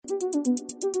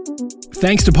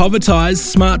Thanks to Podvertise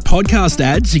Smart Podcast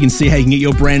Ads. You can see how you can get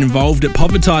your brand involved at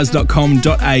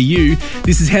podvertise.com.au.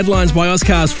 This is Headlines by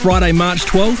Auscast Friday, March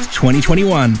 12th,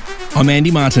 2021. I'm Andy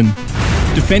Martin.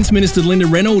 Defence Minister Linda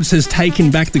Reynolds has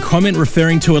taken back the comment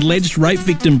referring to alleged rape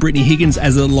victim Brittany Higgins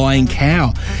as a lying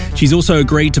cow. She's also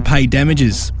agreed to pay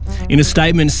damages. In a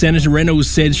statement, Senator Reynolds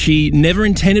said she never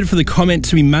intended for the comment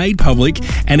to be made public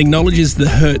and acknowledges the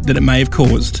hurt that it may have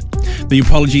caused. The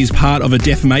apology is part of a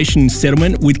defamation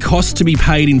settlement with costs to be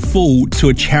paid in full to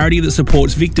a charity that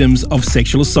supports victims of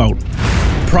sexual assault.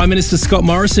 Prime Minister Scott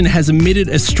Morrison has admitted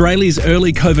Australia's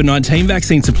early COVID-19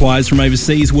 vaccine supplies from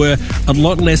overseas were a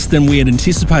lot less than we had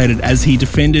anticipated as he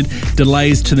defended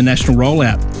delays to the national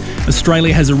rollout.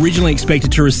 Australia has originally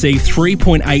expected to receive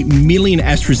 3.8 million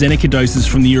AstraZeneca doses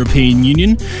from the European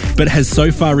Union, but has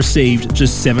so far received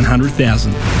just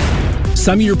 700,000.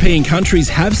 Some European countries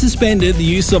have suspended the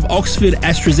use of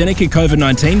Oxford-AstraZeneca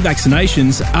COVID-19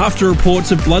 vaccinations after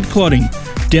reports of blood clotting.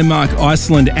 Denmark,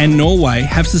 Iceland and Norway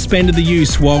have suspended the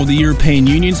use while the European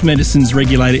Union's medicines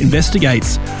regulator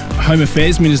investigates. Home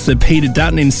Affairs Minister Peter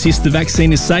Dutton insists the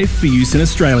vaccine is safe for use in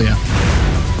Australia.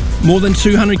 More than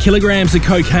 200 kilograms of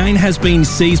cocaine has been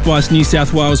seized by New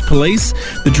South Wales Police.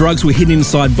 The drugs were hidden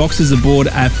inside boxes aboard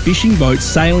a fishing boat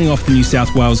sailing off the New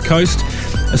South Wales coast.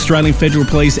 Australian Federal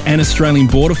Police and Australian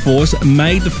Border Force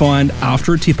made the find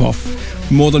after a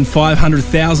tip-off. More than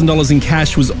 $500,000 in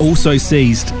cash was also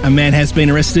seized. A man has been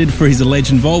arrested for his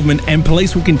alleged involvement and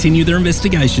police will continue their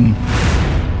investigation.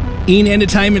 In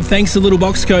entertainment, thanks to Little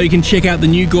Box Co, you can check out the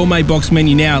new Gourmet Box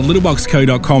Menu now at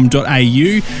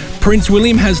littleboxco.com.au. Prince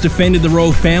William has defended the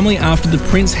royal family after the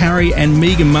Prince Harry and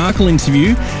Meghan Markle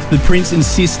interview. The Prince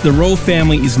insists the royal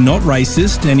family is not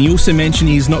racist, and he also mentioned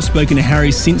he has not spoken to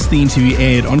Harry since the interview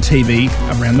aired on TV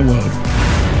around the world.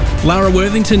 Lara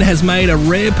Worthington has made a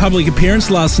rare public appearance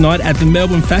last night at the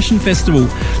Melbourne Fashion Festival.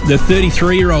 The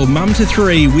 33-year-old mum to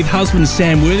three with husband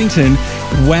Sam Worthington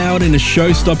wowed in a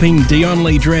show-stopping Dion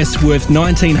Lee dress worth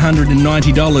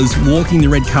 $1,990, walking the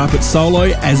red carpet solo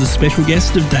as a special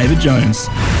guest of David Jones.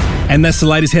 And that's the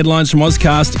latest headlines from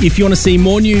Auscast. If you want to see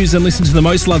more news and listen to the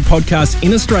most loved podcasts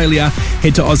in Australia,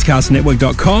 head to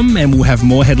auscastnetwork.com and we'll have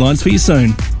more headlines for you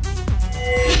soon.